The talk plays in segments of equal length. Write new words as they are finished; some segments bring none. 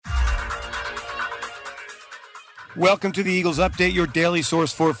Welcome to the Eagles Update, your daily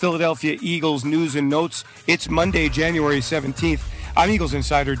source for Philadelphia Eagles news and notes. It's Monday, January 17th. I'm Eagles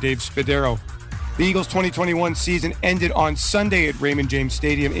insider Dave Spadaro. The Eagles' 2021 season ended on Sunday at Raymond James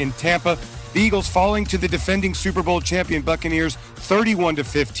Stadium in Tampa. The Eagles falling to the defending Super Bowl champion Buccaneers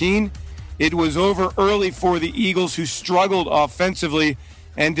 31-15. It was over early for the Eagles, who struggled offensively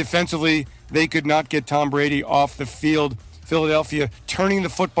and defensively. They could not get Tom Brady off the field. Philadelphia turning the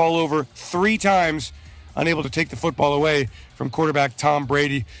football over 3 times, unable to take the football away from quarterback Tom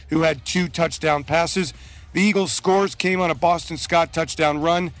Brady, who had 2 touchdown passes. The Eagles' scores came on a Boston Scott touchdown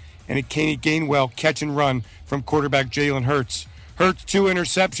run and a Kenny Gainwell catch and run from quarterback Jalen Hurts. Hurts 2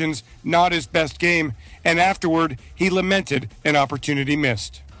 interceptions, not his best game, and afterward he lamented an opportunity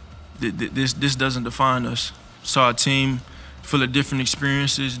missed. This doesn't define us. Saw a team full of different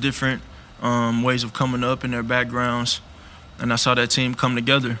experiences, different ways of coming up in their backgrounds, and I saw that team come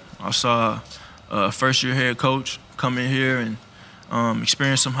together. I saw a first-year head coach come in here and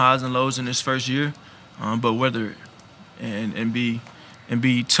experience some highs and lows in his first year, but weather it and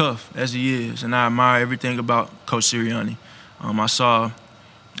be tough as he is. And I admire everything about Coach Sirianni. I saw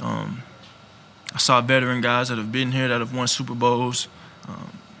veteran guys that have been here, that have won Super Bowls,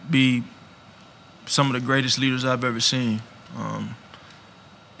 be some of the greatest leaders I've ever seen,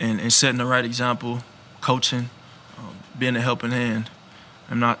 and setting the right example, coaching, being a helping hand.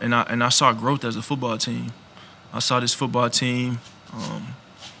 And I saw growth as a football team. I saw this football team,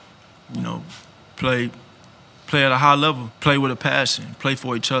 play at a high level, play with a passion, play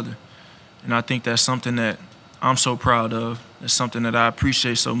for each other. And I think that's something that I'm so proud of. It's something that I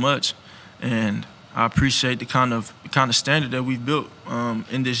appreciate so much. And I appreciate the kind of standard that we've built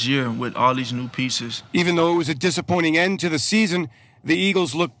in this year with all these new pieces. Even though it was a disappointing end to the season, the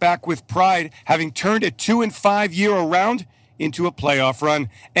Eagles look back with pride, having turned a 2-5 year around into a playoff run.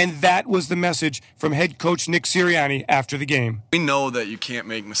 And that was the message from head coach Nick Sirianni after the game. We know that you can't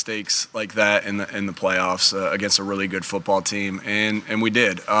make mistakes like that in the playoffs against a really good football team, and we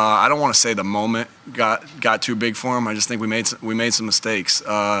did. I don't want to say the moment got too big for him. I just think we made some mistakes.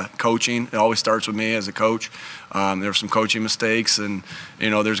 Coaching, it always starts with me as a coach. There were some coaching mistakes, and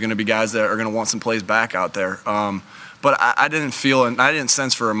there's going to be guys that are going to want some plays back out there. But I didn't feel and I didn't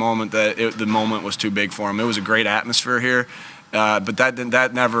sense for a moment that the moment was too big for him. It was a great atmosphere here, but I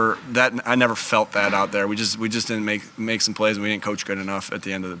never felt that out there. We just didn't make some plays, and we didn't coach good enough at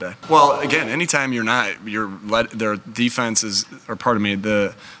the end of the day. Well, again, anytime their defense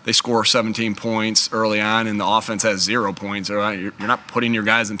they score 17 points early on, and the offense has 0 points. You're not putting your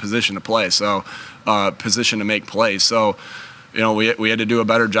guys in position to play, position to make plays. So. We had to do a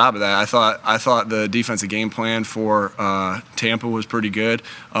better job of that. I thought the defensive game plan for Tampa was pretty good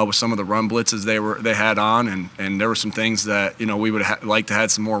with some of the run blitzes they had on, and there were some things that we would have liked to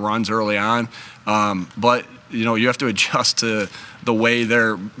have some more runs early on. But you have to adjust to the way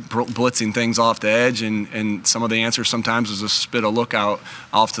they're blitzing things off the edge, and some of the answers sometimes was just spit a look out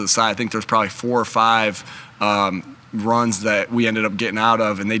off to the side. I think there's probably 4 or 5 runs that we ended up getting out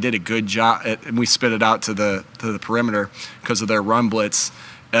of, and they did a good job, and we spit it out to the perimeter because of their run blitz,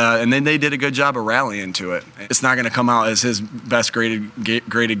 and then they did a good job of rallying to it. It's not going to come out as his best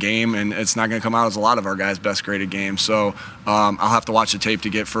graded game, and it's not going to come out as a lot of our guys' best graded game. So I'll have to watch the tape to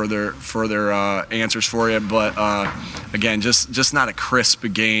get further answers for you. But again, just not a crisp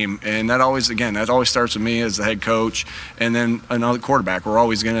game, and that always starts with me as the head coach, and then another quarterback. We're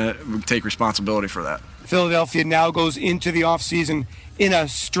always going to take responsibility for that. Philadelphia now goes into the offseason in a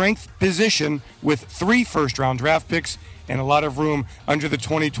strength position with 3 first-round draft picks and a lot of room under the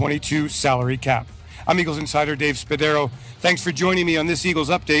 2022 salary cap. I'm Eagles insider Dave Spadaro. Thanks for joining me on this Eagles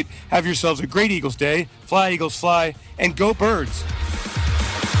Update. Have yourselves a great Eagles day. Fly, Eagles, fly, and go Birds.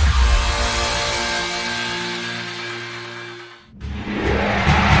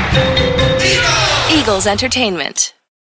 Eagles Entertainment.